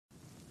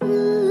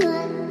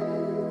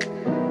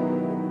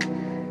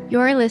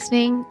You're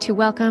listening to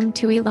Welcome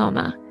to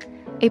Eloma,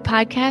 a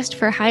podcast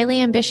for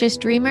highly ambitious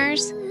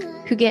dreamers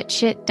who get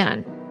shit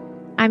done.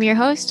 I'm your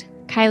host,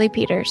 Kylie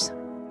Peters.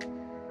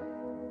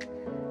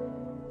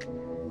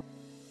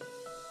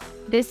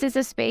 This is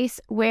a space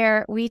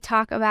where we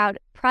talk about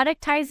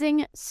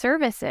productizing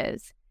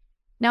services.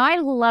 Now, I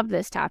love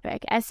this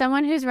topic. As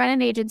someone who's run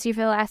an agency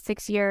for the last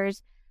 6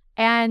 years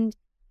and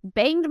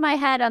banged my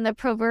head on the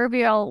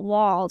proverbial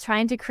wall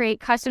trying to create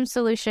custom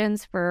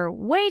solutions for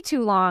way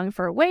too long,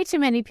 for way too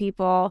many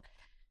people,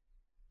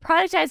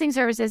 productizing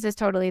services is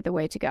totally the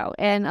way to go.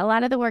 And a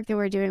lot of the work that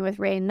we're doing with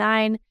Ray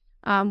 9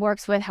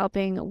 works with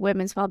helping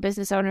women small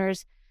business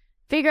owners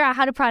figure out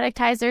how to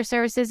productize their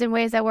services in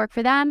ways that work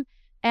for them.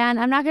 And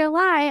I'm not going to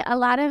lie, a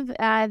lot of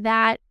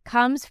that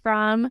comes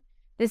from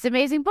this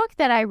amazing book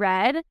that I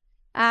read.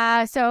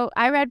 So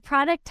I read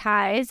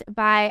Productize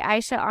by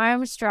Eisha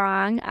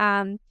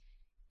Armstrong,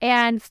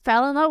 and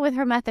fell in love with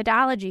her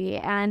methodology.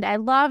 And I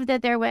love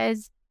that there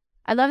was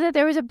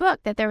a book,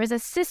 that there was a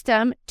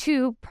system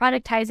to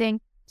productizing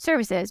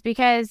services,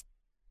 because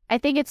I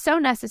think it's so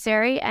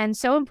necessary and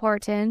so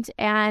important,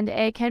 and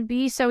it can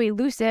be so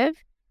elusive.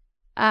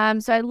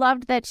 So I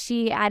loved that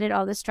she added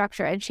all the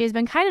structure, and she has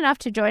been kind enough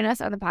to join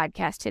us on the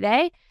podcast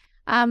today.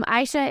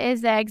 Eisha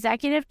is the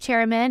executive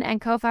chairman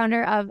and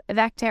co-founder of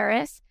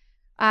Vecteris,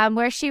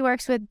 where she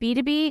works with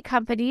B2B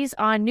companies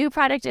on new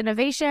product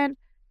innovation,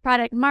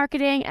 product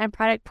marketing, and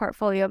product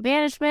portfolio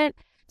management.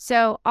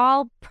 So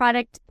all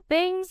product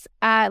things.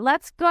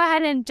 Let's go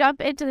ahead and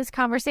jump into this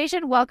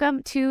conversation.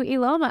 Welcome to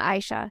Eloma,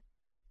 Eisha.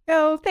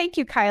 Oh, thank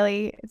you,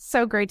 Kylie. It's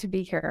so great to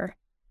be here.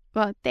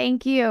 Well,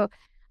 thank you.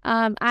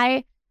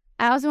 I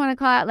also want to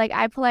call out,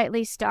 I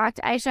politely stalked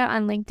Eisha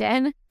on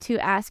LinkedIn to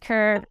ask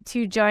her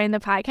to join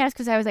the podcast,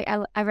 because I was like,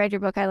 I read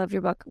your book. I love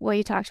your book. Will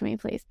you talk to me,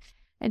 please?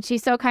 And she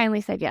so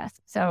kindly said yes.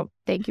 So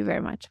thank you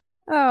very much.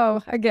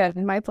 Oh,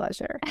 again, my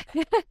pleasure.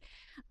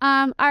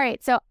 All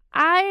right. So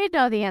I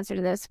know the answer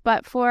to this,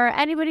 but for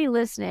anybody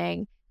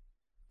listening,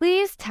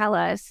 please tell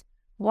us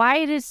why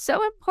it is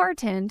so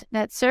important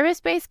that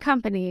service-based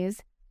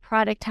companies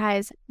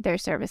productize their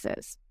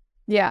services.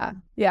 Yeah.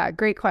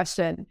 Great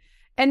question.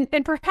 And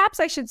perhaps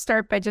I should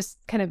start by just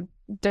kind of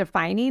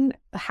defining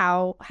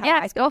how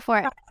Yes, go for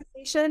it.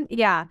 Productization.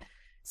 Yeah.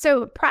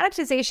 So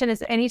productization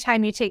is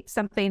anytime you take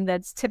something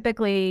that's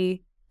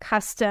typically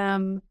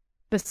custom,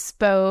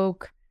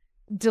 bespoke,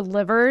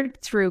 delivered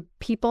through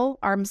people,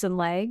 arms and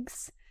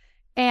legs,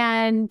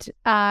 and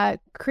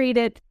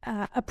created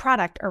a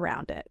product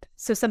around it.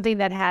 So something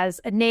that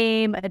has a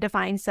name, a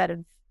defined set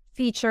of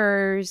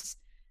features,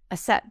 a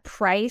set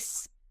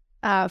price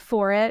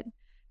for it.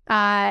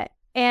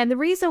 And the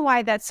reason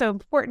why that's so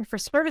important for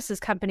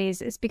services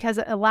companies is because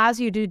it allows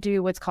you to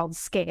do what's called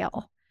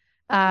scale,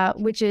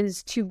 which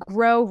is to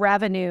grow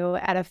revenue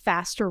at a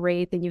faster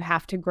rate than you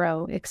have to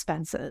grow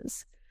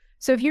expenses.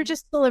 So if you're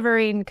just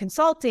delivering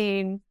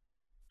consulting,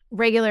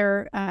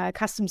 regular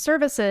custom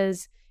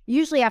services, you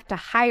usually have to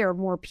hire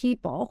more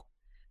people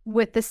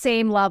with the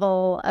same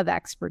level of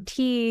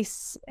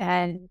expertise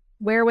and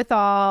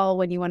wherewithal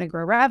when you want to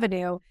grow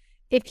revenue.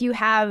 If you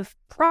have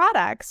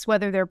products,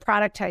 whether they're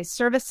productized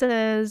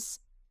services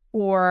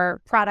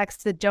or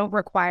products that don't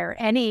require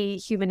any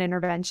human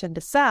intervention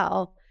to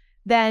sell,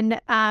 then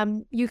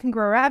you can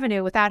grow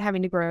revenue without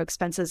having to grow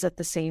expenses at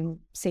the same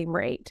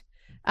rate.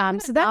 So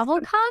that's novel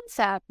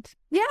concept.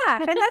 Yeah,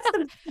 and that's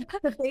the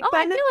big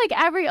I feel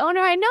like every owner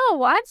I know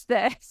wants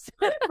this.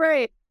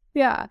 Right.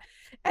 Yeah.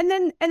 And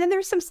then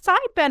there's some side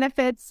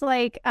benefits,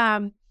 like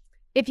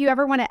if you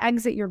ever want to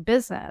exit your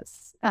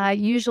business,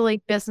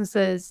 usually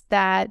businesses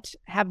that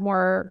have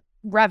more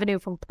revenue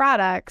from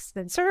products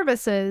than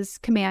services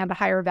command a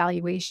higher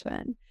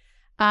valuation.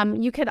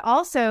 You could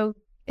also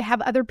have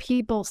other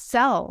people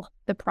sell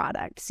the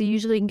product. So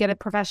usually you can get a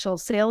professional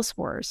sales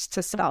force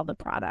to sell the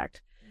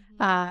product.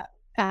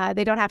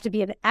 They don't have to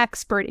be an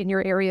expert in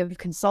your area of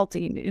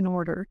consulting in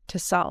order to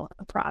sell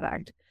a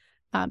product.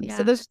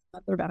 So those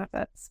are other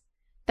benefits.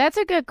 That's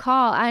a good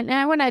call. And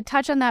I want to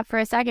touch on that for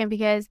a second,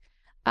 because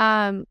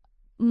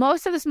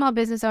most of the small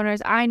business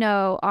owners I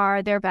know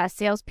are their best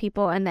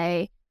salespeople,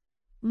 and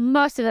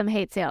most of them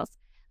hate sales.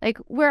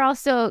 We're all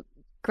still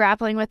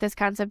grappling with this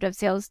concept of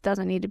sales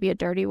doesn't need to be a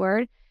dirty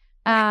word.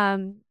 But,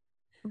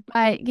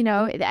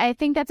 I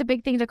think that's a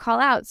big thing to call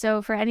out.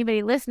 So for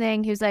anybody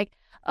listening who's like,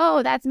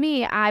 oh, that's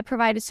me, I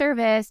provide a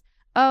service.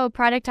 Oh,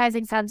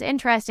 productizing sounds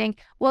interesting.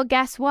 Well,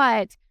 guess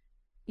what?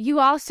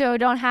 You also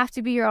don't have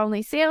to be your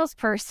only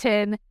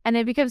salesperson, and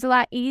it becomes a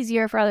lot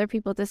easier for other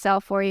people to sell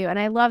for you. And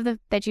I love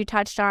that you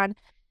touched on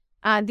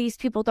these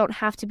people don't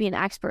have to be an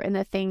expert in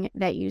the thing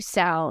that you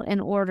sell in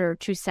order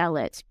to sell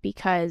it,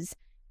 because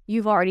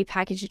you've already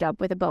packaged it up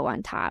with a bow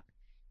on top.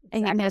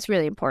 Exactly. And that's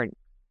really important.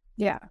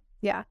 Yeah.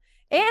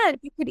 And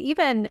you could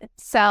even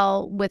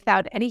sell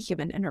without any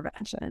human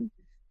intervention.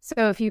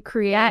 So if you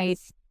create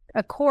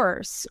a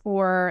course,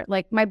 or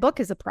like my book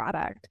is a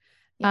product,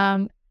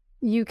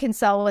 you can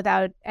sell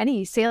without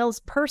any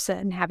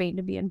salesperson having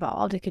to be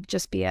involved. It could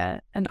just be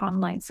an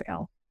online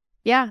sale.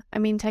 Yeah. I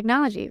mean,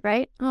 technology,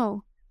 right?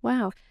 Oh,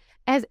 wow.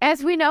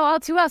 As we know all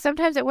too well,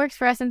 sometimes it works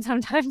for us and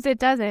sometimes it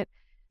doesn't.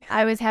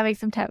 I was having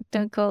some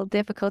technical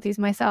difficulties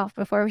myself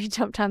before we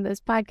jumped on this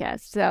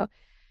podcast. So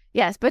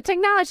yes, but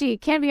technology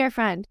can be our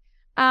friend.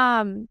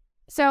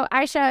 So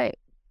Aisha,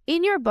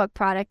 in your book,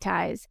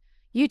 Productize,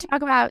 you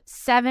talk about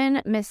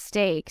 7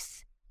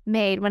 mistakes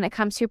made when it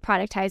comes to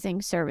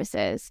productizing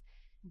services.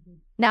 Mhm.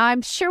 Now,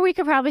 I'm sure we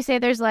could probably say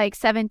there's like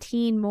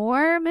 17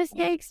 more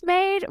mistakes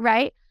made,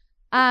 right?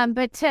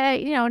 But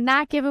to,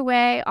 not give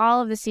away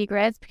all of the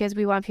secrets because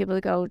we want people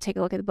to go take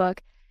a look at the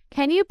book,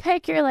 can you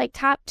pick your like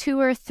top 2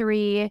 or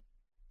 3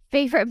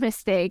 favorite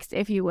mistakes,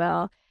 if you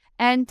will,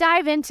 and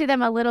dive into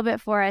them a little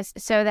bit for us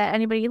so that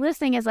anybody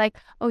listening is like,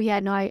 oh yeah,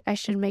 no, I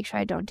should make sure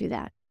I don't do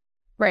that.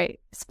 Right.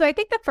 So I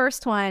think the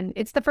first one,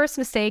 it's the first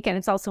mistake, and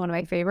it's also one of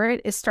my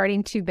favorite, is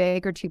starting too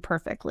big or too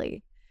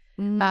perfectly.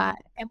 And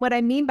what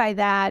I mean by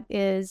that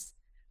is,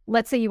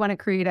 let's say you want to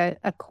create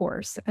a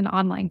course, an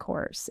online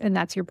course, and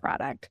that's your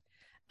product.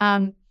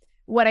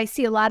 What I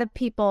see a lot of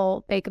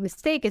people make a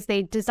mistake is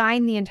they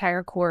design the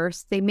entire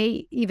course. They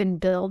may even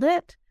build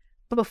it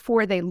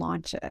before they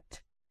launch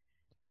it.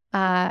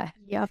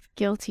 Yep,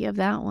 guilty of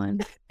that one.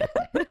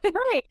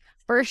 Right.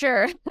 For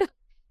sure.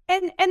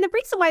 And the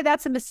reason why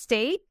that's a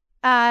mistake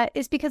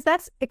is because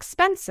that's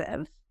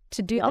expensive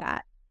to do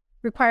that.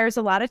 Requires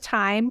a lot of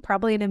time,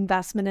 probably an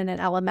investment in an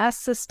LMS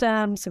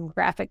system, some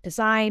graphic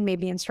design,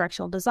 maybe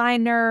instructional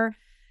designer,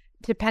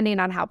 depending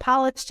on how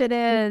polished it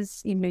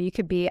is. You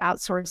could be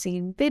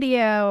outsourcing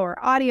video or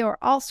audio or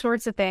all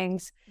sorts of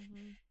things.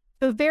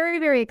 So very,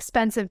 very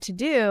expensive to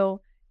do.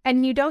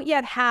 And you don't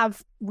yet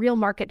have real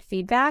market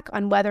feedback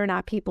on whether or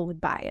not people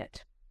would buy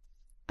it.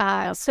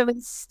 So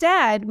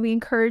instead, we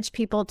encourage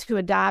people to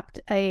adopt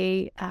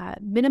a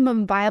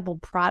minimum viable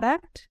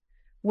product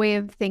way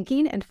of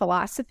thinking and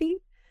philosophy,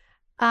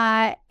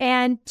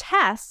 and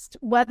test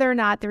whether or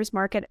not there's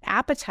market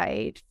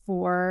appetite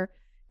for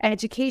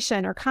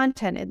education or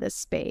content in this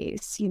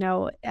space.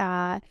 You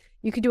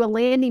could do a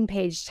landing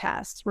page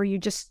test where you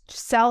just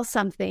sell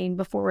something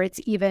before it's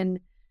even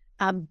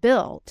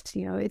built.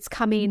 It's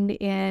coming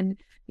in,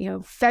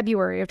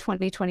 February of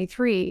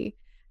 2023.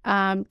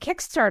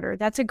 Kickstarter,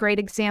 that's a great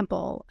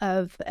example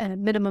of a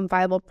minimum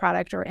viable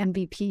product or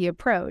MVP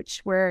approach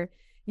where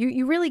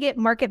you really get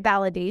market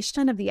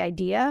validation of the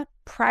idea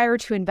prior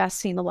to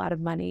investing a lot of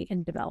money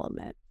in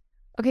development.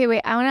 Okay,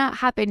 wait, I want to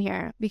hop in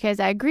here because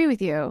I agree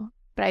with you,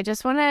 but I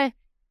just want to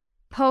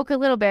poke a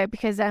little bit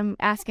because I'm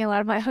asking a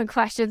lot of my own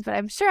questions, but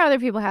I'm sure other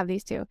people have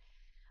these too.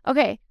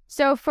 Okay,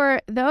 so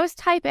for those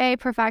type A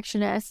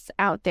perfectionists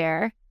out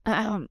there,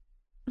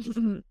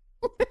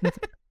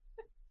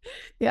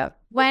 yeah,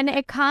 when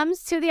it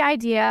comes to the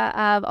idea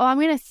of, I'm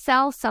going to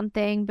sell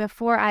something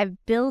before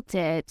I've built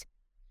it,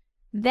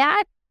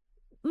 that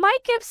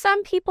might give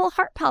some people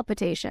heart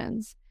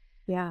palpitations.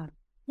 Yeah.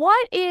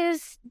 What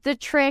is the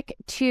trick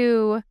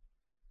to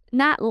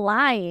not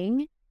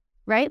lying,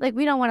 right? Like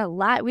we don't want to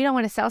lie. We don't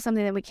want to sell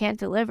something that we can't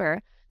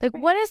deliver. Like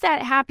what is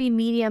that happy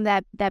medium,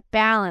 that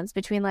balance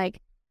between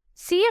like,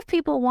 see if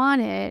people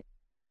want it,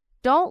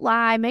 don't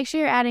lie, make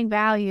sure you're adding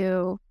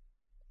value,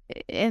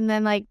 and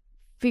then like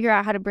figure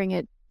out how to bring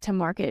it to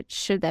market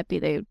should that be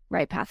the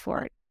right path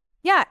forward.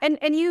 Yeah. And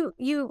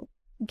you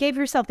gave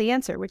yourself the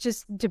answer, which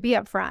is to be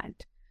upfront.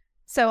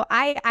 So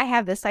I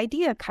have this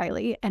idea,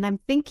 Kylie, and I'm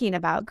thinking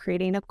about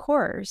creating a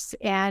course.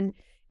 And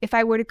if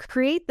I were to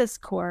create this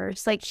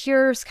course, like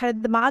here's kind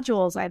of the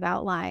modules I've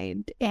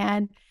outlined,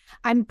 and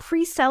I'm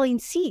pre-selling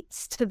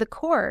seats to the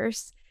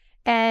course.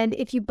 And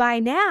if you buy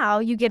now,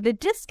 you get a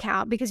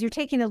discount because you're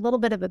taking a little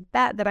bit of a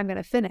bet that I'm going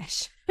to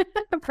finish,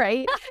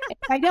 right?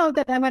 I know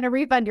that I'm going to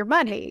refund your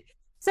money.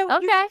 So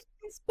you're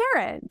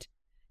transparent.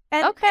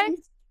 And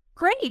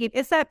great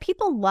is that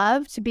people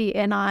love to be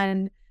in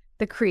on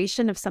the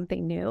creation of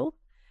something new.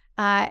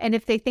 And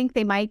if they think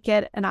they might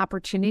get an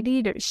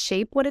opportunity to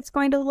shape what it's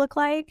going to look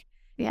like,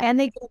 and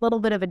they get a little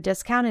bit of a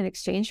discount in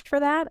exchange for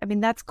that, I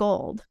mean, that's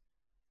gold.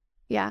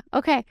 Yeah.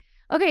 Okay.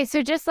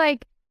 So just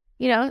like,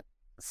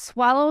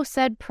 swallow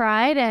said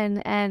pride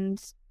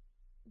and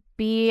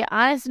be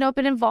honest and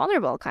open and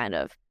vulnerable, kind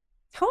of.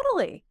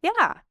 Totally.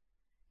 Yeah.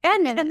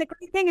 And the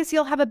great thing is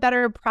you'll have a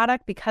better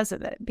product because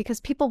of it,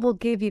 because people will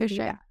give you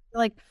feedback.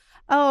 Like,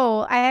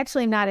 oh, I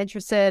actually am not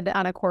interested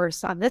on a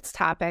course on this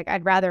topic.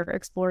 I'd rather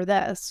explore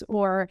this.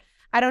 Or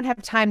I don't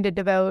have time to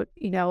devote,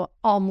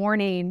 all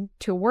morning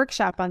to a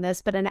workshop on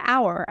this, but an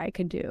hour I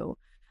could do.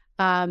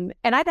 And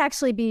I'd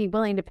actually be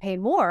willing to pay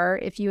more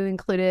if you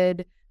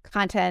included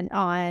content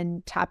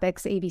on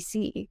topics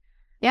ABC.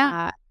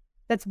 Yeah.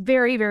 That's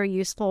very, very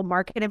useful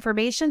market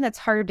information that's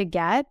hard to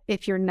get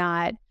if you're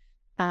not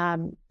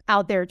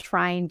out there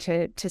trying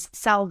to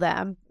sell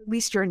them, at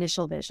least your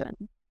initial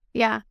vision.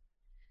 Yeah.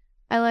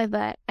 I like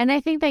that. And I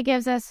think that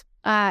gives us,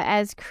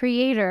 as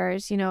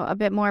creators, a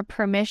bit more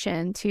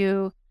permission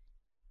to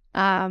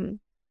build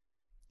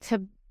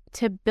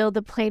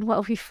the plane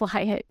while we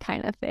fly it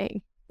kind of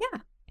thing. Yeah,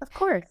 of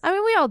course. I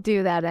mean, we all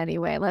do that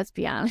anyway, let's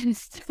be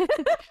honest.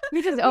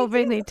 We just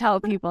openly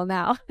tell people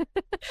now.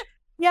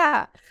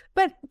 Yeah.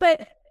 But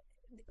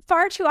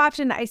far too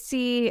often I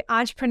see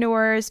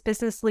entrepreneurs,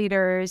 business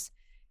leaders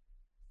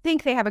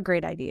think they have a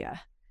great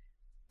idea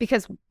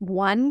because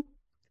one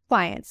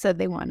client said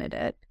they wanted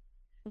it,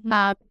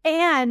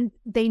 and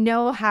they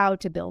know how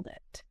to build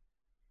it.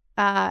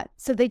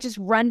 So they just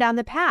run down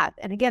the path.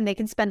 And again, they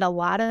can spend a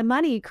lot of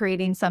money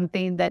creating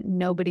something that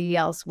nobody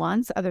else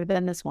wants other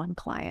than this one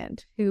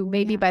client who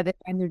maybe by the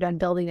time they're done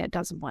building it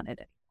doesn't want it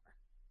anymore.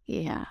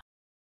 Yeah.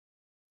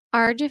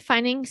 Our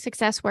Defining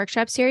Success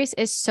workshop series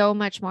is so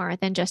much more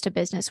than just a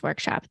business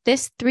workshop.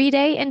 This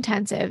 3-day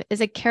intensive is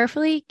a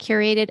carefully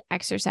curated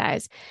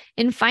exercise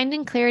in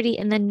finding clarity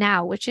in the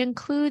now, which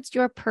includes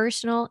your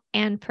personal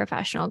and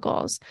professional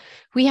goals.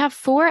 We have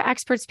 4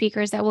 expert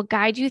speakers that will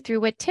guide you through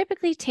what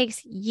typically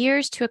takes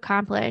years to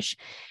accomplish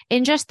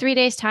in just 3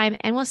 days' time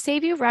and will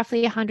save you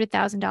roughly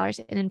 $100,000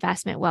 in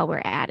investment while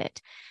we're at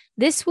it.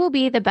 This will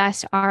be the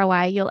best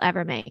ROI you'll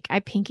ever make. I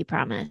pinky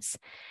promise.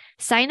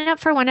 Sign up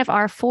for one of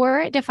our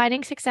 4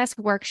 Defining Success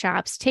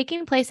workshops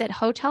taking place at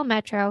Hotel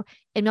Metro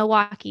in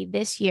Milwaukee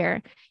this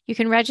year. You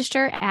can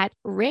register at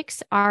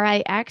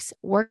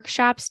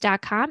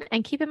rixworkshops.com,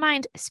 and keep in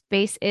mind,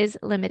 space is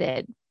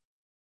limited.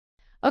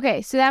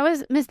 Okay, so that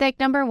was mistake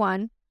number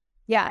 1.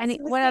 Yeah. And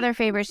what other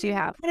favors do you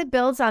have? Kind of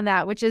builds on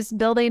that, which is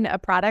building a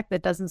product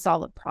that doesn't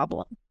solve a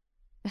problem.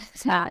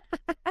 Yeah.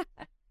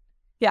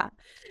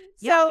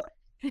 So,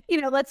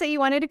 let's say you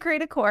wanted to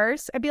create a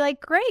course. I'd be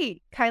like,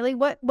 great, Kylie,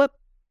 what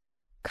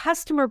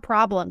customer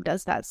problem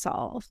does that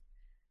solve?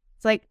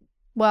 It's like,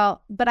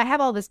 well, but I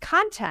have all this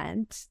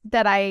content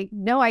that I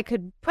know I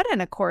could put in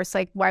a course.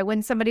 Like, why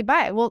wouldn't somebody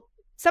buy it? Well,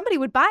 somebody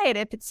would buy it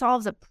if it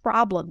solves a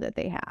problem that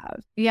they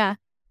have. Yeah.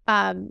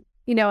 A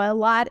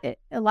lot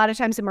of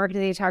times in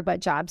marketing, they talk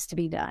about jobs to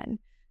be done.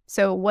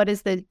 So what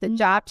is the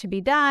job to be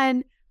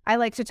done? I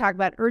like to talk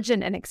about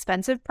urgent and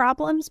expensive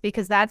problems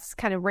because that's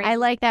kind of I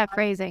like that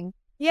phrasing.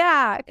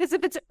 Yeah, because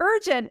if it's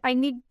urgent, I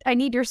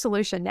need your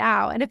solution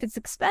now. And if it's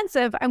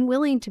expensive, I'm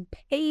willing to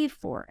pay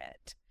for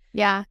it.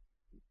 Yeah.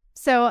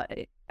 So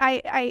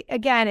I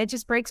again, it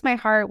just breaks my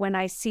heart when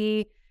I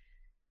see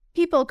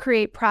people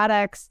create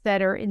products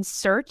that are in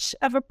search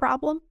of a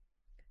problem,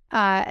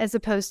 as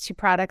opposed to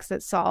products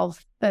that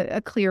solve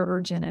a clear,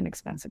 urgent, and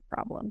expensive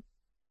problem.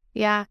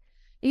 Yeah.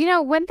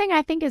 One thing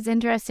I think is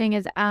interesting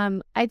is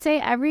I'd say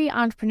every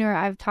entrepreneur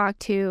I've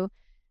talked to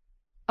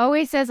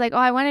always says like, oh,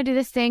 I want to do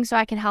this thing so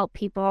I can help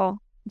people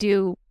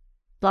do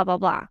blah, blah,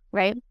 blah,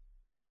 right?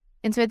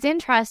 And so it's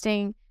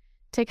interesting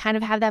to kind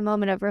of have that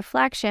moment of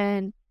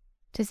reflection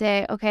to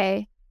say,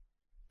 okay,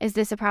 is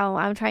this a problem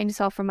I'm trying to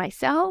solve for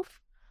myself?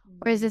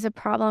 Or is this a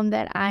problem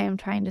that I am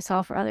trying to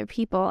solve for other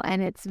people?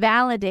 And it's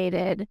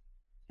validated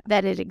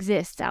that it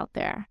exists out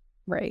there.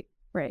 Right.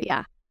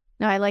 Yeah.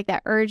 No, I like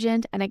that.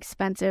 Urgent and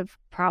expensive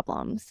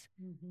problems.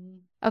 Mm-hmm.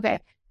 Okay.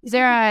 Is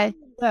there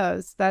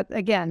those that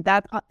again,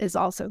 that is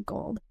also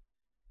gold.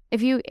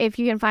 If you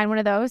can find one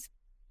of those,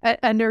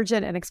 an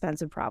urgent and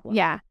expensive problem.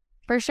 Yeah,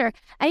 for sure.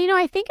 And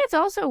I think it's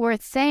also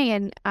worth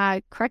saying,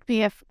 and correct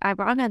me if I'm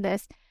wrong on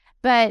this,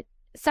 but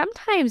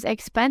sometimes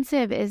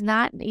expensive is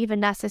not even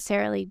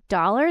necessarily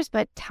dollars,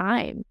 but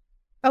time.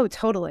 Oh,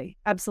 totally.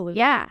 Absolutely.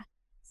 Yeah.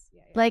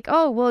 Like,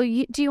 oh, well,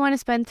 do you want to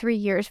spend 3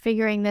 years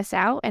figuring this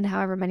out and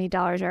however many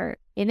dollars are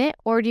in it?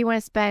 Or do you want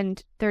to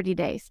spend 30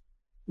 days?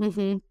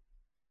 Mm-hmm.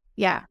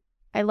 Yeah.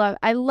 I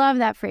love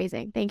that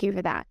phrasing. Thank you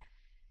for that.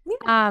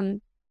 Yeah.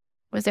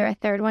 Was there a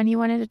third one you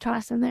wanted to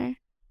toss in there?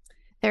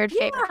 Third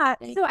favorite? Yeah.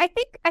 So I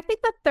think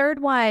the third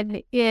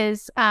one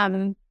is,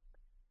 so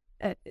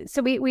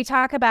we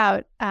talk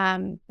about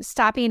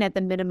stopping at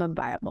the minimum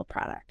viable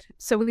product.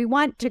 So we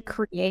want to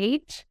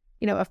create,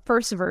 a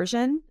first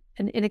version,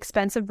 an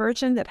inexpensive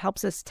version that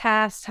helps us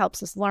test,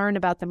 helps us learn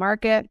about the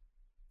market.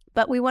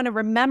 But we want to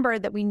remember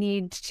that we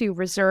need to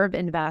reserve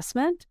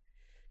investment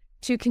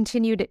to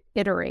continue to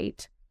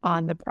iterate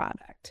on the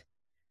product.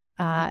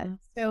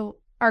 So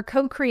our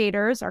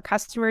co-creators, our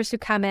customers who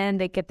come in,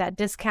 they get that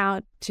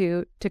discount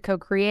to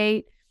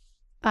co-create.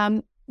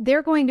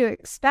 They're going to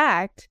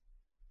expect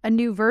a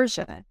new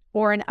version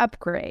or an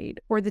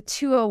upgrade or the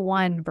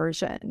 201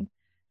 version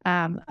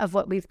of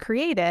what we've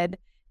created.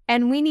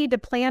 And we need to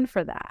plan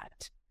for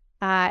that.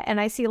 And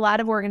I see a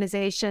lot of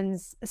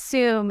organizations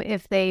assume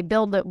if they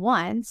build it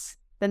once,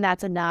 then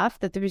that's enough,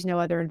 that there's no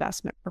other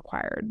investment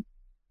required.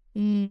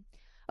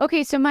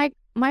 Okay, so my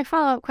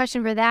follow-up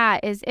question for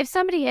that is, if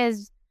somebody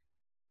is,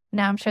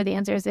 now I'm sure the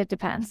answer is it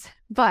depends,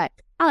 but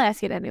I'll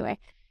ask it anyway.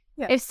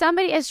 Yeah. If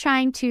somebody is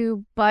trying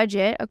to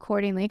budget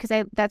accordingly,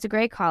 because that's a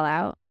great call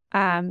out,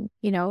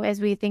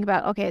 as we think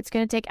about, okay, it's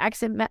going to take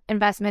X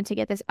investment to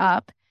get this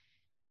up,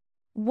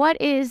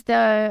 what is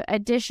the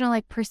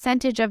additional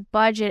percentage of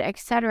budget, et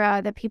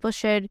cetera, that people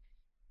should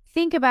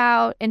think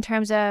about in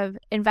terms of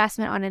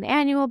investment on an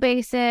annual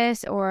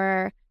basis,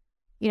 or,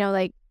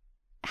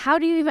 how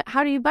do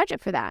you budget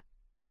for that?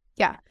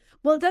 Yeah.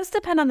 Well, it does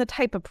depend on the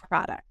type of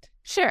product.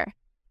 Sure.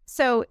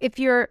 So if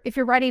you're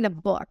writing a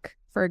book,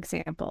 for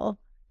example,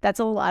 that's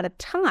a lot of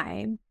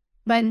time,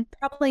 but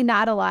probably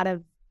not a lot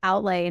of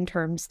outlay in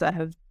terms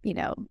of,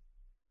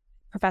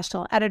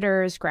 professional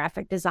editors,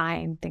 graphic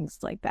design, things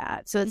like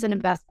that. So it's an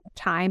investment of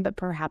time, but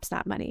perhaps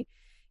not money.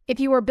 If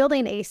you were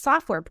building a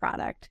software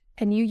product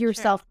and you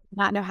yourself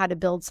not know how to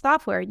build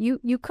software,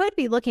 you could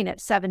be looking at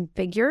 7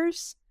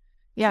 figures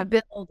to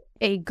build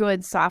a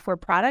good software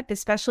product,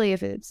 especially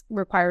if it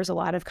requires a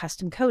lot of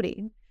custom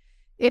coding.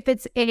 If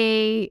it's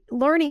a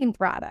learning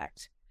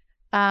product,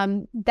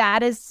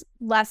 that is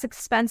less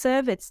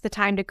expensive. It's the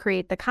time to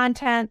create the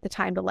content, the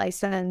time to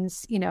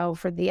license,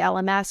 for the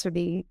LMS or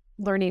the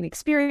learning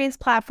experience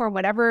platform,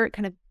 whatever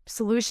kind of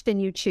solution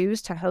you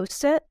choose to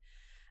host it.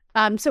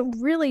 So it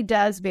really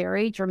does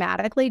vary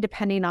dramatically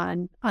depending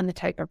on the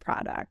type of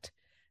product.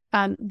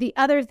 The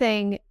other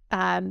thing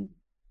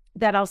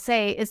that I'll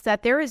say is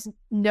that there is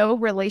no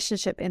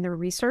relationship in the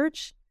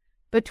research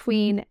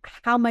between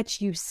how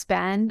much you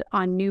spend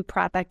on new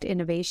product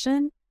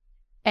innovation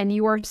and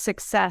your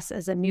success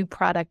as a new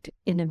product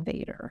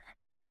innovator.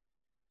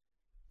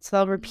 So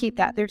I'll repeat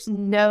that. There's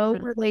no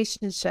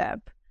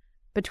relationship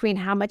between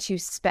how much you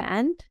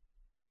spend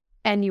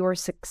and your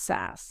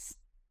success.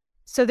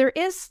 So there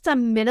is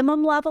some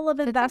minimum level of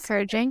investment. That's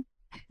encouraging.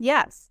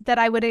 Yes, that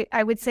I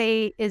would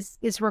say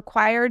is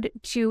required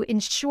to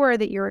ensure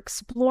that you're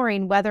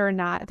exploring whether or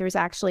not there's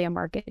actually a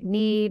market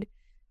need.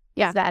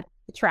 Is that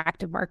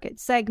attractive market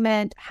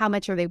segment? How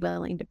much are they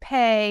willing to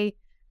pay?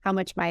 How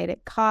much might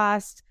it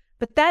cost?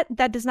 But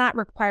that does not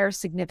require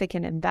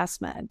significant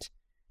investment.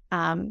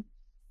 And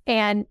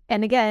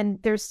again,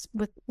 there's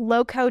with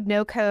low code,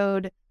 no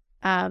code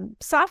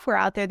software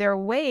out there. There are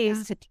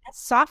ways to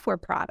test software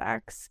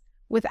products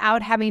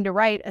without having to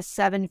write a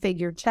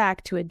 7-figure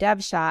check to a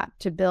dev shop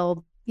to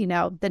build,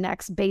 the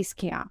next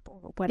Basecamp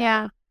or whatever.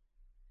 Yeah.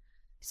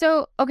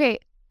 So, okay,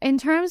 in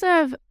terms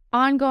of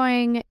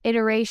ongoing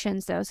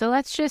iterations though, so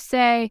let's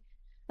say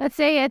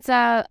it's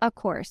a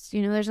course.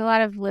 There's a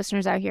lot of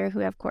listeners out here who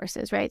have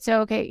courses, right?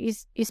 So, okay,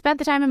 you spent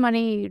the time and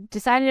money, you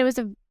decided it was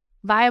a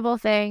viable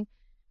thing,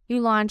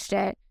 you launched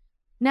it.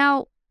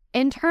 Now,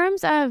 in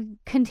terms of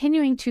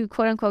continuing to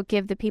quote unquote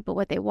give the people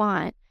what they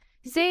want,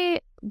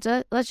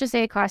 let's just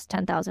say it costs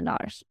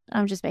 $10,000.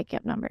 I'm just making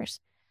up numbers.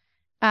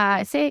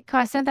 Say it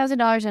costs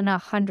 $10,000 and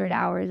 100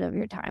 hours of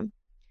your time.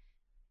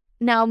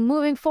 Now,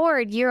 moving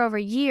forward year over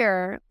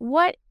year,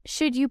 what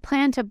should you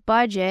plan to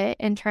budget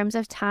in terms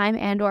of time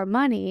and or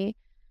money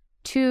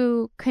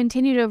to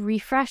continue to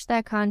refresh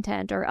that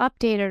content or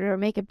update it or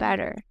make it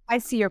better? I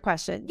see your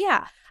question.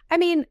 Yeah. I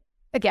mean,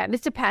 again,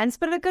 this depends,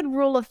 but a good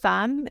rule of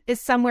thumb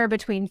is somewhere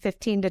between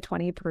 15 to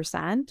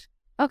 20%.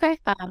 Okay.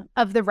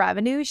 Of the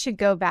revenue should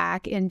go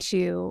back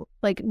into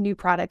like new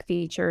product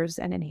features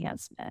and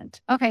enhancement.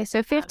 Okay.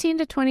 So 15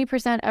 to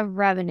 20% of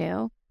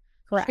revenue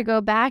should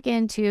go back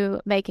into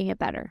making it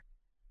better.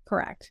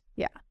 Correct.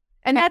 Yeah.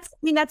 And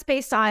that's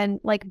based on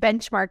like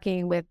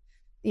benchmarking with,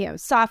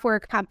 software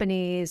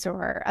companies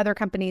or other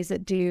companies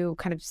that do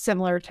kind of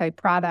similar type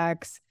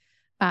products.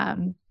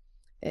 So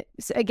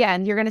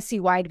again, you're going to see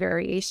wide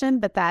variation,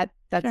 but that's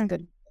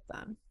good for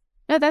them.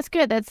 No, that's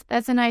good.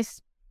 That's a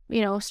nice,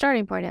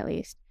 starting point at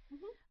least.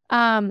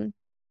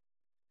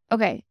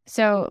 Okay.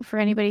 So for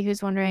anybody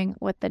who's wondering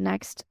what the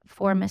next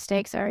 4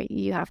 mistakes are,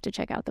 you have to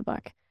check out the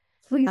book.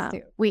 Please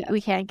do.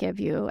 We can't give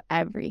you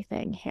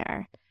everything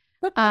here.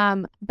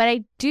 But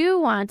I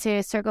do want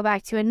to circle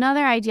back to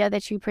another idea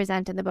that you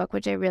present in the book,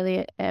 which I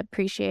really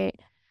appreciate.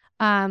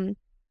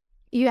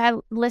 You have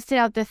listed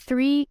out the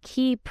 3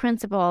 key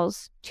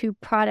principles to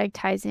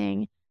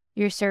productizing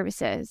your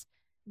services.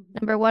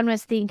 Number 1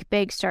 was think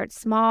big, start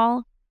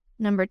small.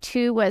 Number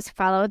 2 was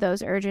follow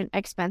those urgent,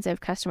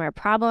 expensive customer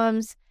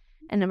problems.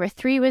 And number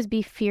 3 was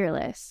be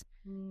fearless.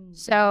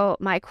 So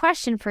my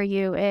question for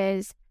you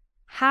is,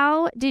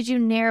 how did you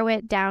narrow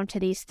it down to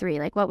these 3?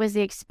 Like, what was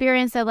the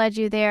experience that led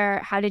you there?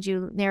 How did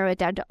you narrow it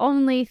down to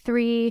only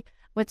 3?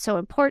 What's so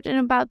important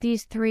about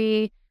these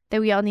 3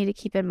 that we all need to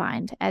keep in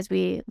mind as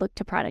we look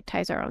to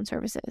productize our own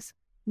services?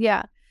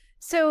 Yeah.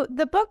 So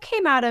the book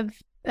came out of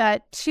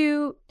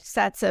 2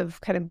 sets of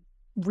kind of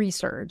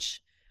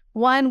research.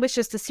 One was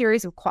just a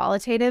series of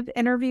qualitative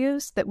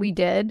interviews that we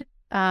did,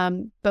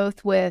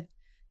 both with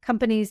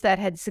companies that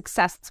had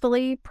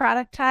successfully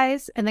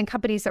productized and then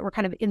companies that were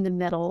kind of in the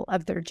middle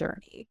of their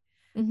journey.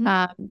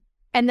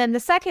 And then the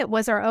second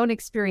was our own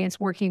experience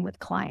working with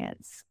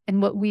clients and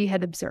what we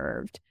had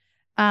observed.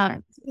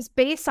 It was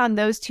based on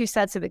those 2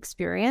 sets of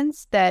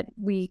experience that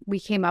we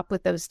came up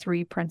with those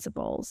 3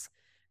 principles.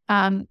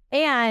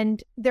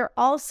 And they're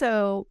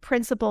also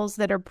principles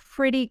that are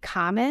pretty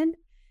common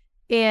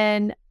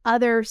in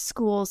other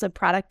schools of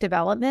product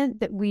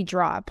development that we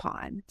draw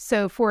upon.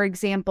 So for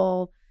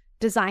example,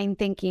 design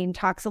thinking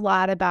talks a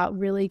lot about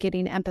really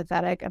getting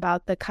empathetic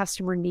about the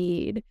customer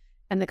need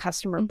and the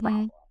customer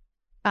problem.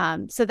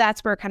 So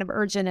that's where kind of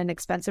urgent and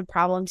expensive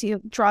problems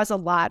draws a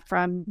lot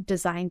from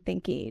design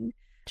thinking.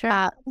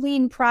 Sure.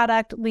 Lean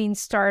product, lean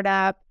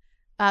startup,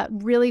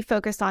 really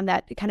focused on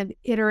that kind of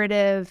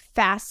iterative,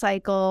 fast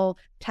cycle,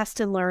 test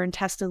and learn,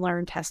 test and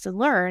learn, test and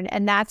learn.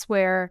 And that's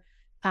where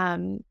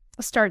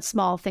start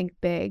small, think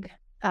big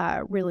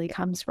really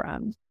comes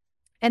from.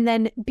 And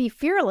then be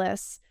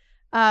fearless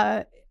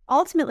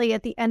ultimately,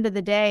 at the end of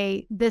the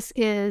day, this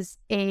is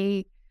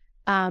a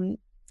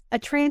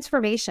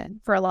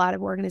transformation for a lot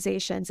of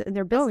organizations and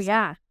their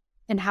business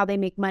and how they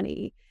make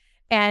money.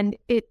 And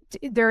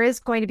there is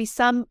going to be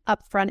some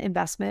upfront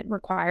investment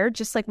required,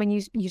 just like when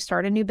you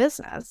start a new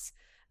business.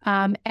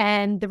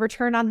 And the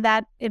return on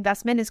that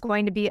investment is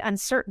going to be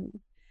uncertain.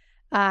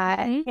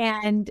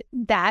 And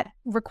that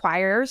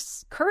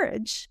requires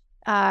courage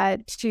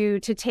to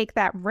take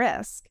that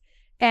risk.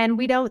 And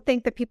we don't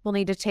think that people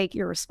need to take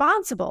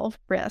irresponsible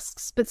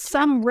risks, but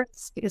some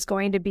risk is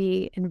going to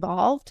be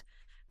involved.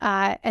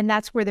 And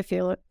that's where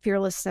the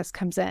fearlessness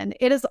comes in.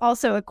 It is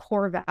also a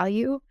core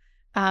value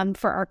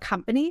for our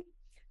company.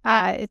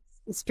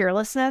 It's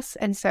fearlessness.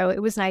 And so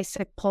it was nice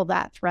to pull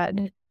that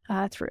thread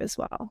through as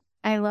well.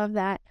 I love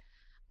that.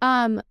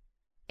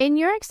 In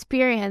your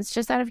experience,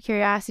 just out of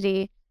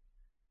curiosity,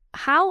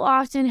 how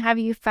often have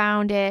you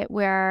found it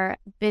where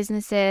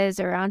businesses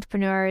or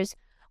entrepreneurs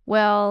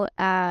will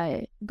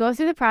go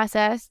through the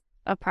process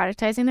of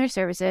productizing their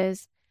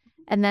services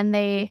and then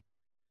they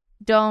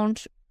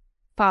don't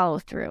follow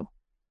through?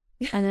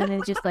 And then they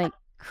just like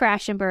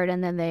crash and burn,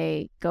 and then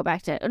they go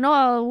back to,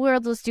 no,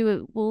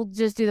 we'll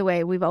just do the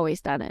way we've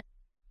always done it.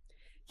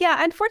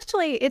 Yeah,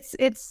 unfortunately,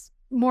 it's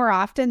more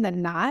often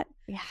than not.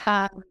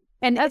 Yeah.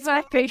 And that's what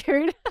I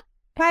figured.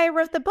 Why I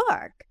wrote the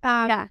book.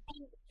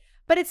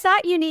 But it's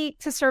not unique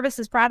to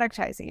services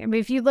productizing. I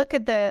mean, if you look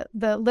at the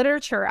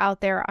literature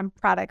out there on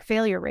product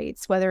failure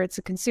rates, whether it's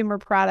a consumer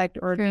product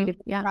or a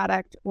B2B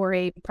product or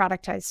a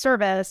productized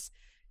service,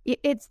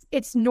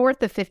 it's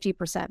north of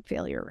 50%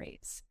 failure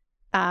rates.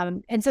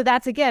 And so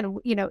that's, again,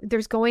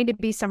 there's going to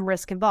be some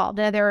risk involved.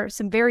 Now, there are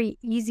some very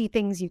easy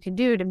things you can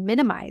do to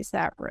minimize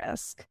that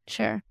risk.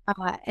 Sure.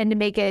 And to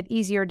make it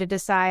easier to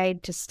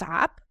decide to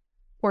stop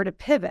or to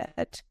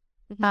pivot.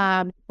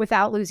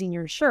 Without losing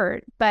your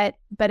shirt. But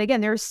again,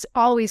 there's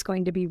always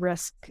going to be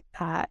risk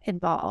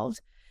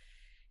involved.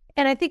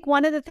 And I think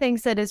one of the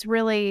things that is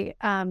really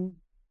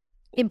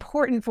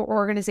important for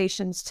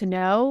organizations to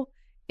know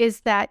is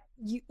that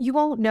you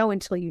won't know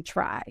until you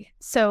try.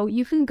 So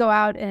you can go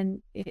out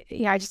and,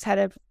 I just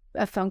had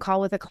a phone call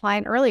with a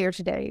client earlier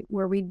today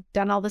where we'd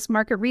done all this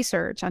market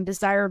research on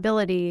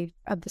desirability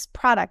of this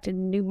product in a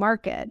new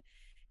market.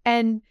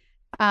 And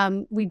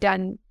we've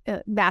done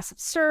a massive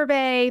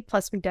survey,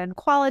 plus we've done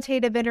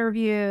qualitative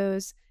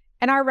interviews,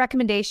 and our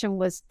recommendation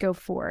was go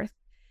forth.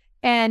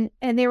 And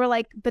they were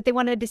like, but they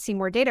wanted to see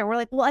more data. And we're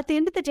like, well, at the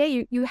end of the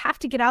day, you have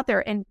to get out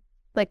there and,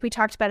 like we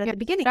talked about at the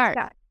beginning,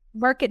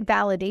 market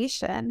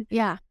validation.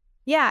 Yeah.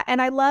 Yeah.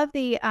 And I love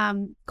the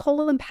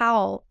Colin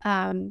Powell,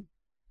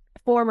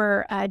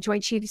 former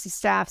Joint Chiefs of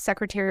Staff,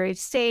 Secretary of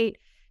State.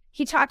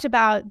 He talked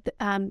about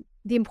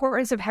the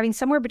importance of having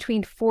somewhere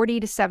between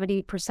 40 to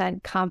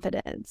 70%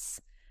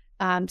 confidence.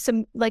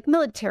 Some like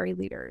military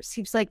leaders,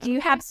 he was like, do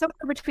you have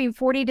somewhere between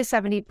 40 to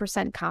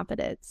 70%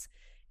 confidence?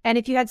 And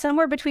if you had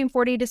somewhere between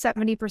 40 to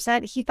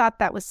 70%, he thought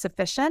that was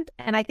sufficient.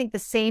 And I think the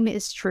same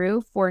is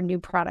true for new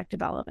product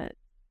development.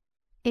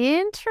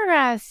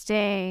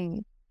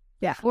 Interesting.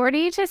 Yeah.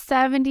 40 to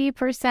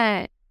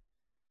 70%.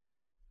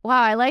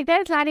 Wow. I like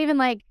that. It's not even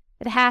like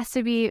it has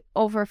to be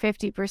over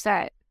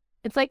 50%.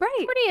 It's like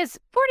 40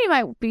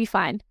 might be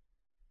fine.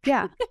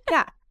 Yeah.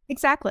 Yeah,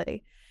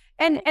 exactly.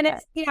 And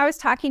it's, I was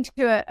talking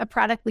to a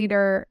product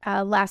leader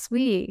last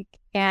week,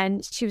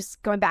 and she was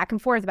going back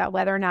and forth about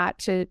whether or not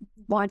to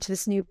launch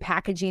this new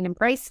packaging and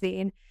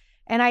pricing.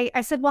 And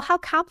I said, well, how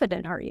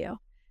confident are you?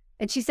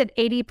 And she said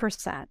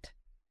 80%.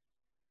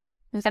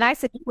 And I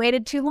said, you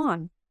waited too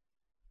long.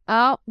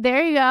 Oh,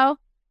 there you go.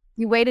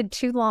 You waited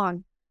too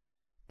long.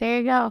 There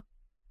you go.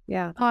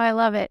 Yeah. Oh, I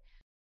love it.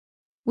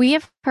 We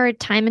have heard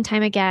time and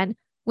time again,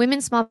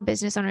 women small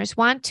business owners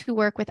want to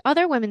work with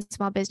other women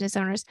small business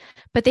owners,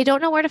 but they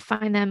don't know where to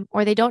find them,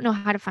 or they don't know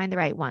how to find the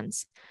right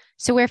ones.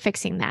 So we're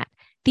fixing that.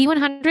 The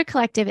 100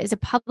 Collective is a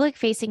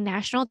public-facing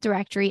national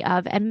directory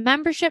of and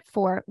membership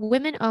for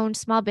women-owned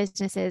small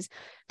businesses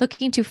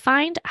looking to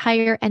find,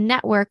 hire, and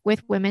network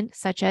with women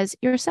such as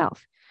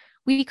yourself.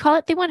 We call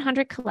it the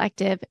 100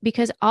 Collective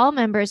because all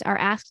members are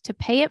asked to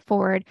pay it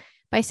forward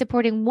by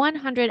supporting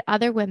 100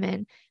 other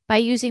women by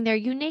using their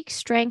unique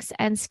strengths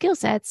and skill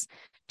sets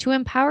to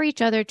empower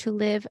each other to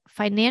live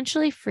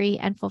financially free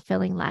and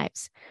fulfilling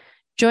lives.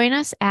 Join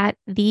us at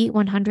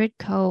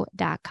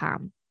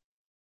the100co.com.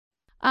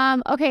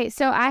 Okay,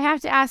 so I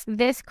have to ask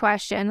this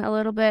question, a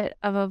little bit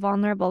of a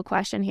vulnerable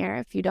question here,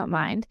 if you don't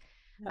mind.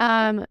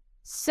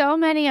 So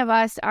many of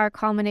us are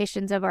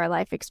culminations of our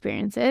life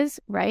experiences,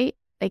 right?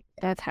 Like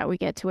that's how we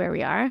get to where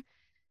we are.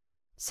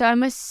 So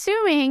I'm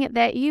assuming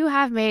that you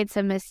have made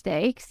some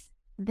mistakes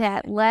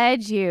that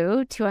led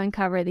you to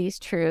uncover these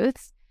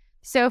truths.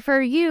 So for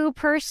you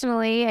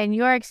personally and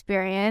your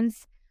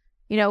experience,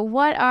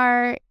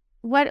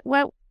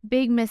 what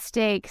big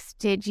mistakes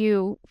did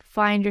you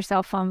find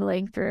yourself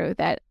fumbling through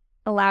that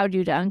allowed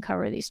you to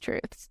uncover these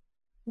truths?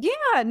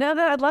 Yeah, no,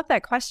 I love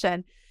that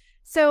question.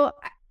 So,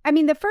 I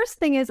mean, the first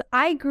thing is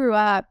I grew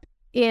up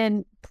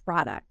in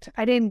product.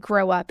 I didn't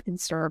grow up in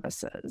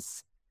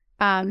services.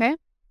 Okay.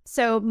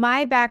 So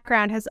my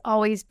background has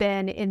always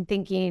been in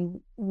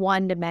thinking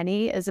one to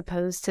many as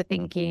opposed to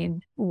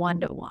thinking one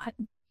to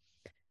one.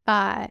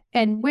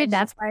 And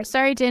that's why,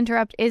 sorry to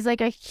interrupt, is like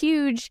a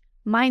huge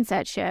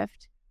mindset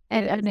shift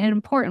and an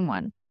important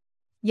one.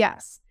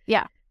 Yes.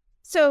 Yeah.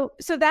 So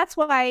that's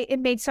why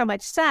it made so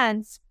much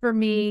sense for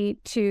me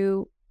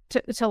to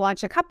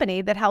launch a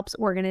company that helps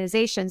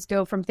organizations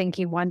go from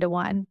thinking one to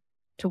one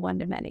to one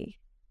to many.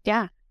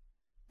 Yeah.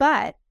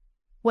 But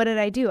what did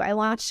I do? I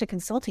launched a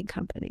consulting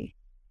company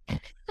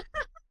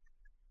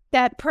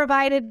that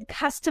provided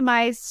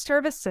customized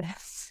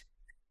services.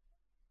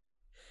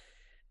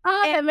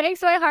 Oh, it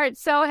makes my heart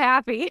so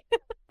happy.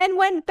 And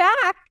went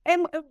back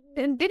and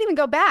didn't even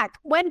go back,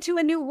 went to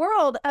a new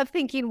world of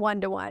thinking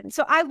one-to-one.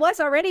 So I was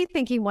already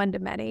thinking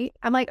one-to-many.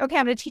 I'm like, okay,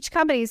 I'm going to teach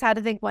companies how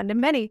to think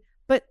one-to-many.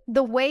 But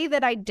the way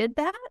that I did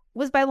that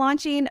was by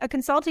launching a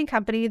consulting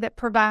company that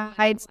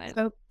provides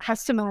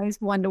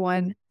customized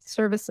one-to-one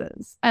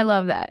services. I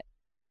love that.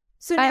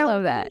 So I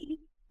love that.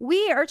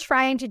 We are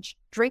trying to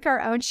drink our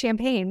own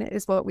champagne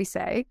is what we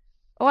say.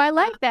 Oh, I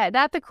like that.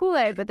 Not the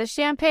Kool-Aid, but the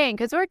champagne,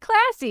 because we're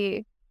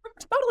classy. We're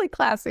totally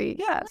classy.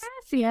 Yes.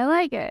 Classy. I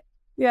like it.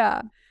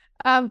 Yeah.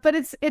 But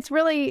it's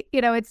really,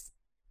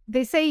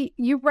 they say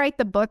you write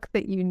the book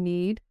that you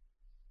need.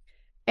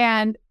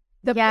 And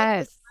the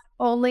book is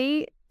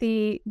only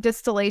the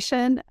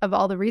distillation of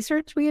all the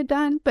research we had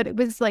done, but it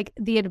was like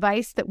the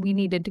advice that we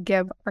needed to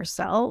give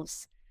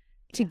ourselves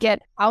to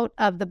get out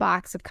of the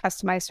box of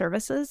customized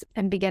services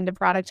and begin to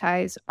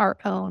productize our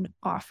own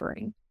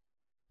offering.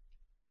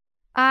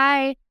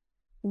 I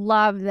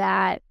love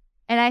that.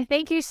 And I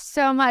thank you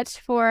so much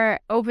for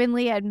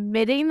openly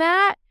admitting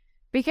that,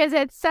 because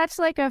it's such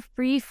like a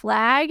free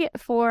flag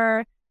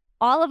for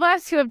all of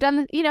us who have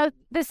done,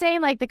 the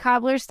same, like the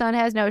cobbler's son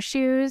has no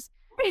shoes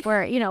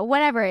or,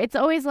 whatever. It's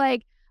always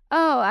like,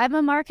 oh, I'm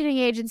a marketing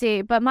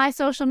agency, but my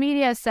social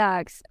media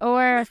sucks.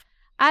 Or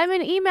I'm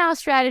an email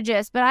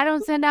strategist, but I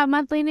don't send out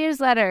monthly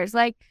newsletters.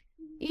 Like,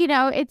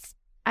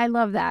 I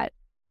love that.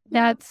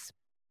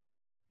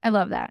 I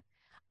love that.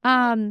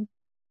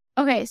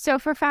 Okay, so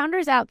for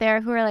founders out there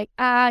who are like,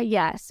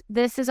 yes,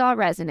 this is all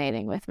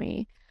resonating with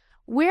me,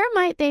 where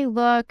might they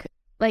look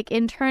like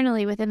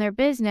internally within their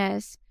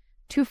business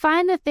to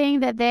find the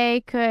thing that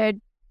they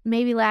could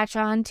maybe latch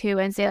on to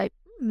and say like,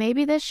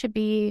 maybe this should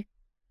be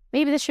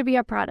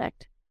a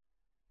product?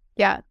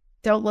 Yeah.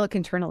 Don't look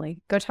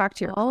internally. Go talk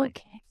to your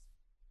okay.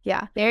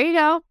 Yeah. There you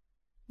go.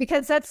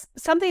 Because that's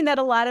something that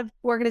a lot of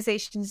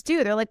organizations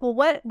do. They're like, well,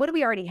 what do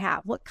we already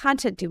have? What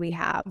content do we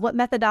have? What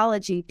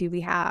methodology do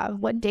we have?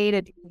 What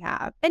data do we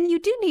have? And you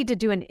do need to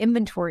do an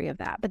inventory of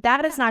that, but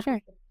that is not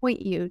going to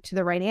point you to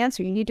the right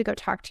answer. You need to go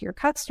talk to your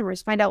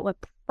customers, find out what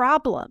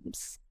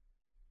problems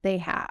they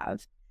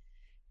have,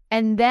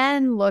 and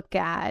then look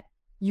at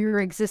your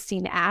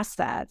existing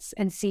assets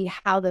and see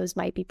how those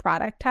might be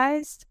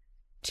productized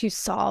to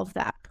solve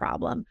that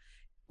problem.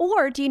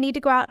 Or do you need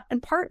to go out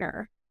and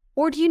partner?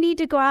 Or do you need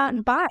to go out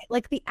and buy?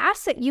 Like, the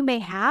asset you may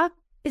have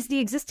is the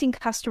existing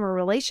customer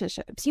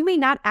relationships. You may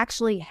not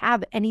actually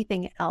have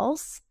anything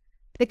else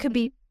that could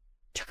be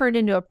turned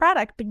into a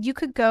product, but you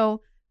could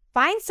go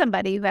find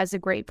somebody who has a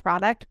great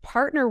product,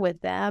 partner with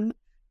them,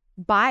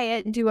 buy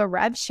it, do a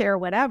rev share,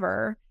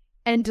 whatever,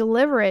 and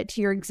deliver it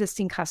to your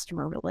existing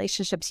customer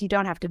relationships. You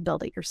don't have to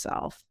build it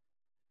yourself.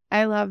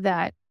 I love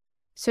that.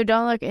 So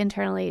don't look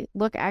internally,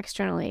 look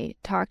externally,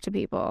 talk to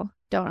people.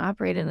 Don't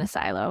operate in a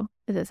silo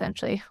is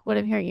essentially what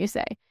I'm hearing you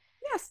say.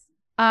 Yes.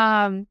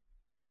 Oh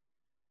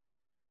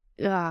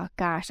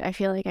gosh, I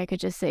feel like I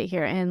could just sit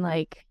here and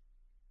like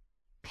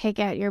pick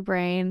at your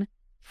brain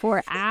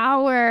for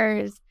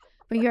hours,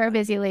 but you're a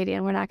busy lady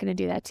and we're not going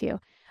to do that to you.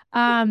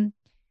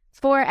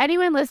 For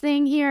anyone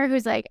listening here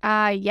who's like,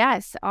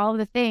 yes, all of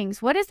the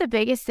things, what is the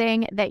biggest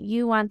thing that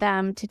you want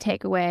them to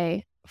take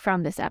away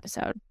from this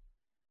episode?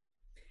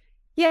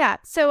 Yeah.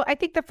 So I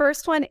think the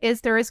first one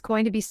is there is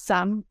going to be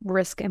some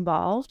risk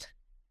involved,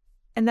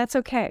 and that's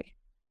okay.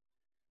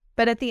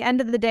 But at the end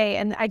of the day,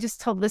 and I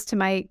just told this to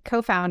my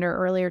co-founder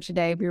earlier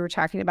today, we were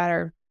talking about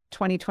our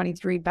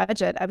 2023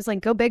 budget. I was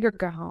like, go big or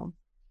go home.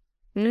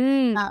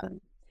 And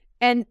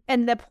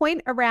the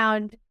point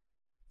around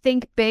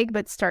think big,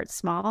 but start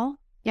small.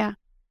 Yeah.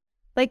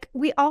 Like,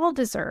 we all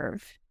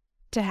deserve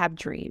to have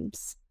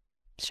dreams.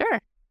 Sure.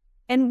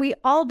 And we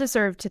all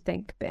deserve to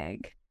think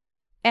big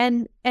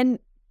and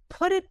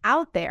put it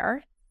out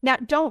there. Now,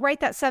 don't write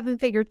that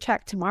 7-figure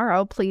check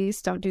tomorrow.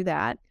 Please don't do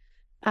that.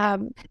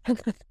 I've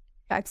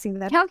seen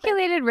that.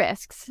 Calculated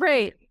risks.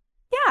 Right.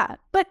 Yeah.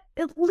 But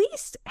at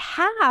least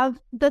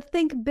have the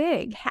think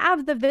big,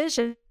 have the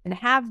vision, and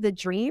have the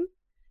dream,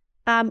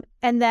 and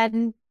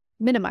then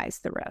minimize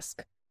the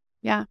risk.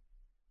 Yeah.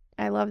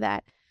 I love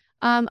that.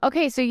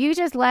 Okay. So you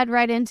just led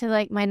right into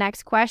like my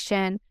next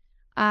question.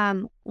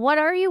 What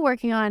are you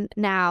working on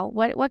now?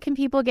 What can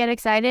people get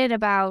excited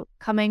about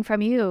coming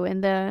from you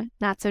in the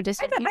not so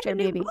distant future,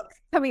 maybe?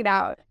 Coming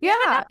out.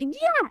 Yeah.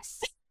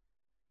 Yes.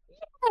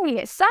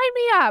 Yay. Sign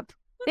me up.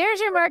 There's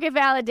your market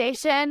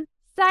validation.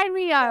 Sign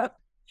me up.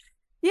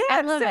 Yeah.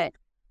 I love it.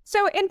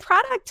 So in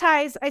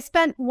Productize, I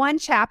spent one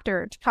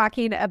chapter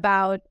talking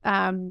about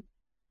the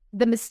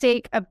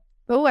mistake of,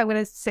 I'm going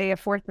to say a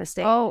fourth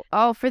mistake.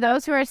 Oh, for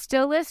those who are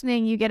still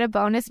listening, you get a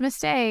bonus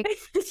mistake.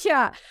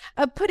 Yeah,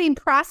 of putting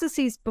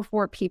processes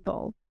before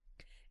people.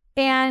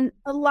 And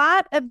a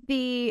lot of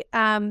the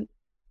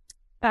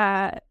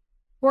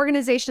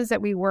organizations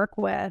that we work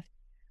with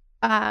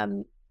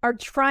are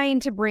trying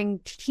to bring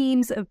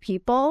teams of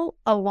people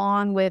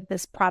along with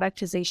this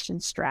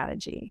productization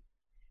strategy.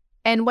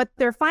 And what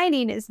they're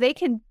finding is they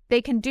can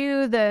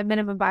do the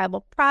minimum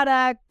viable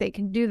product, they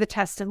can do the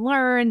test and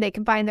learn, they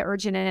can find the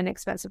urgent and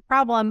inexpensive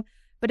problem.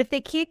 But if they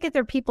can't get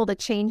their people to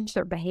change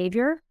their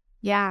behavior,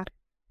 then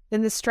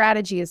the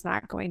strategy is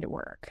not going to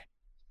work.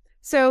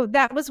 So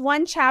that was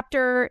one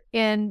chapter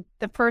in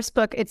the first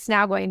book. It's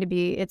now going to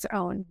be its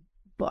own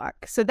book.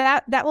 So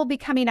that will be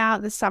coming out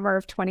in the summer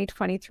of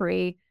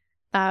 2023.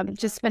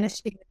 Just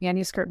finishing the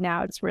manuscript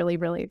now. It's really,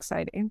 really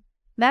exciting.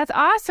 That's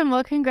awesome.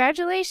 Well,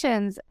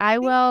 congratulations. I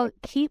will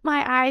keep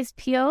my eyes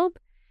peeled.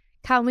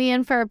 Count me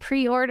in for a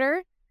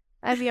pre-order.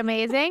 That'd be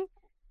amazing.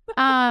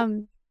 All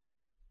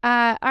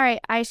right,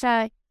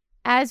 Eisha,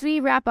 as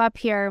we wrap up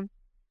here,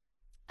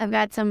 I've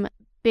got some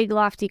big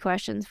lofty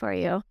questions for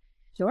you.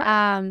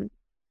 Sure.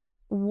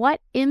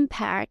 What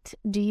impact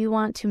do you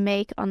want to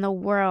make on the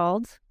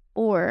world,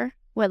 or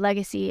what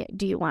legacy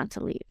do you want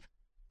to leave?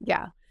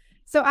 Yeah.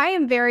 So I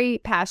am very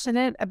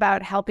passionate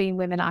about helping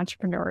women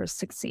entrepreneurs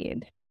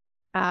succeed.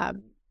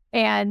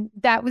 And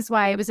that was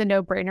why it was a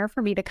no-brainer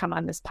for me to come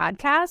on this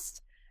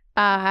podcast.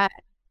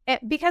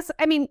 Because,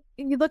 I mean,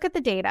 you look at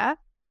the data,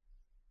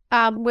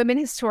 women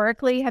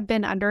historically have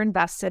been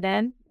underinvested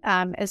in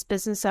as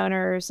business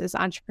owners, as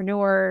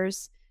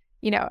entrepreneurs.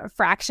 A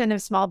fraction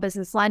of small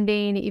business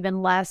lending,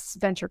 even less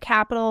venture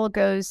capital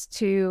goes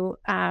to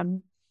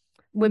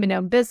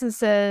women-owned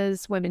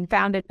businesses,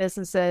 women-founded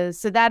businesses.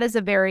 So that is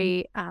a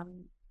very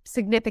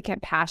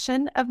significant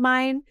passion of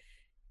mine.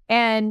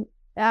 And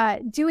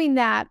doing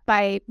that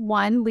by,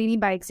 one, leading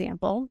by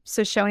example,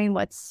 so showing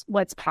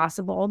what's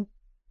possible.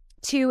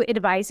 Two,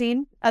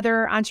 advising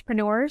other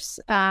entrepreneurs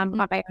on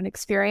my own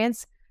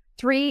experience.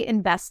 Three,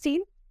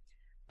 investing.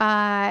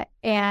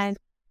 And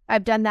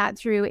I've done that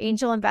through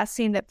angel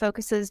investing that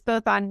focuses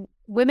both on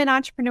women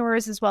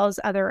entrepreneurs as well as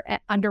other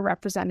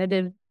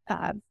underrepresented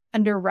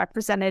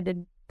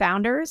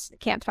founders.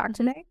 Can't talk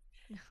today.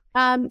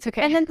 It's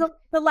okay. And then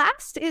the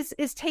last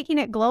is taking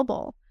it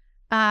global.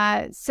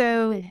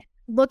 So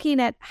looking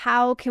at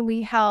how can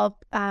we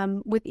help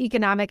with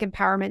economic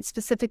empowerment,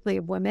 specifically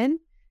of women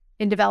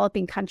in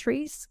developing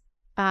countries,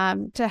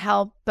 to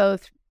help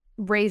both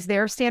raise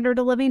their standard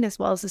of living as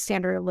well as the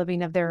standard of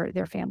living of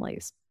their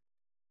families.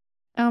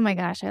 Oh my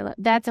gosh,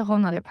 that's a whole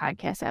nother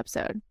podcast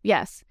episode.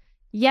 Yes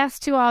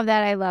to all of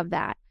that. I love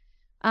that.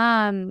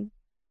 I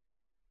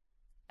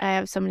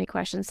have so many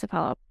questions to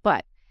follow up,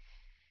 but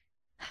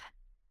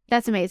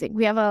that's amazing.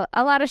 We have a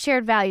lot of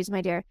shared values,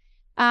 my dear.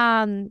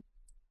 My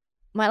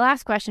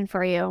last question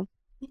for you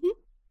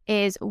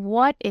is,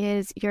 what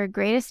is your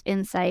greatest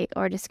insight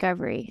or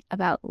discovery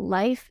about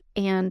life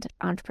and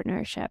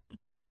entrepreneurship?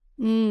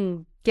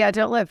 Yeah,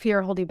 don't let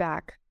fear hold you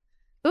back.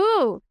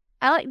 Ooh,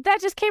 I like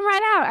that. Just came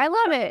right out. I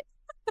love it.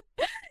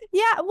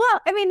 Yeah,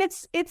 well, I mean,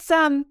 it's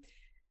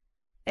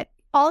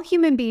all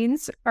human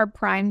beings are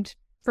primed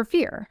for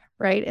fear,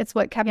 right? It's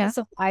what kept us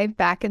alive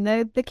back in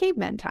the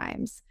caveman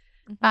times.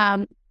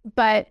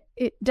 But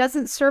it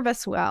doesn't serve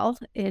us well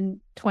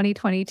in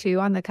 2022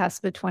 on the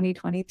cusp of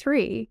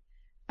 2023.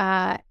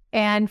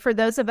 And for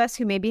those of us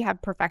who maybe have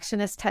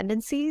perfectionist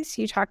tendencies,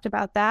 you talked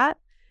about that.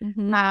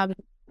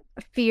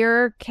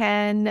 Fear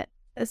can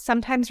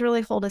sometimes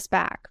really hold us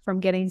back from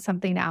getting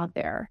something out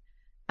there,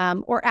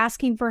 or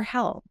asking for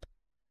help,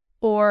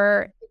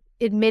 or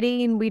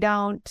admitting we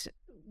don't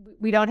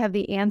have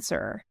the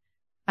answer.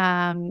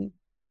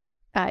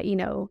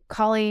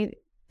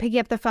 Picking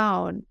up the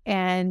phone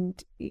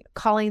and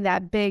calling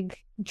that big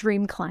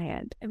dream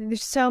client. I mean,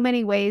 there's so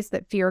many ways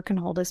that fear can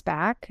hold us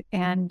back.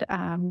 And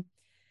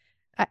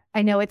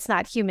I know it's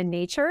not human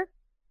nature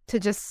to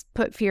just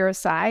put fear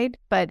aside,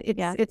 but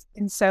it's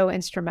been so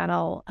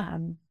instrumental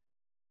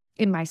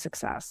in my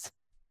success.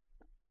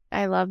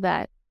 I love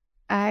that.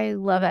 I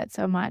love that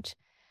so much.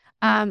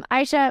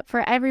 Eisha,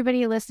 for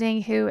everybody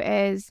listening who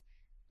is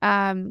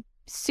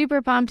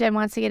super pumped and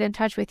wants to get in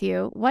touch with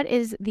you, what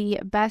is the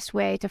best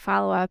way to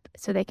follow up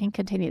so they can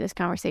continue this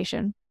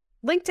conversation?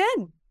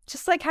 LinkedIn,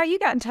 just like how you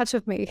got in touch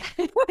with me.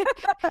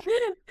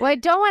 Well, I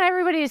don't want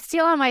everybody to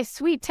steal all my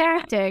sweet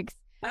tactics,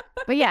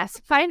 but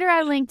yes, find her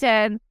on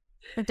LinkedIn.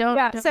 But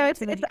don't so it's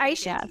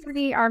Eisha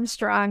Tierney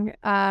Armstrong,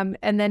 and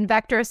then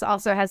Vectors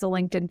also has a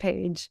LinkedIn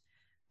page.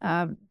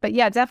 But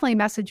yeah, definitely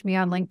message me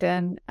on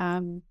LinkedIn.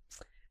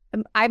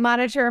 I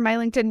monitor my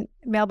LinkedIn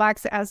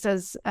mailbox, as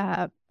does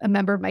a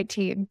member of my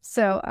team.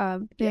 So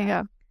there you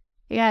go.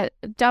 You got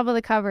double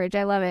the coverage.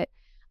 I love it.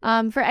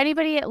 For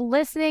anybody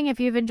listening, if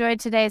you've enjoyed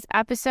today's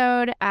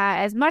episode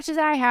as much as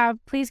I have,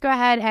 please go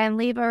ahead and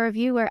leave a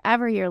review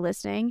wherever you're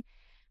listening.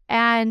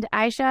 And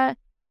Eisha,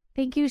 thank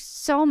Thank you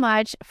so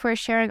much for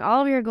sharing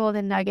all of your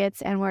golden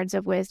nuggets and words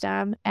of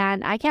wisdom.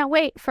 And I can't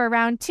wait for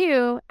round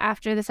 2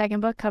 after the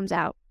second book comes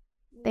out.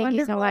 Thank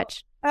you so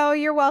much. Oh,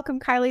 you're welcome,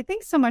 Kylie.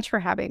 Thanks so much for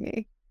having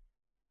me.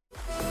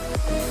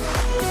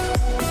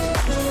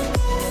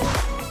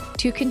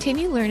 To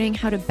continue learning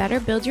how to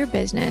better build your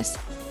business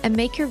and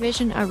make your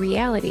vision a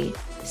reality,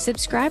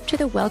 subscribe to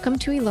the Welcome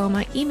to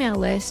Eloma email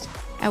list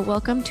at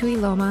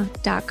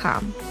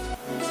welcometoeloma.com.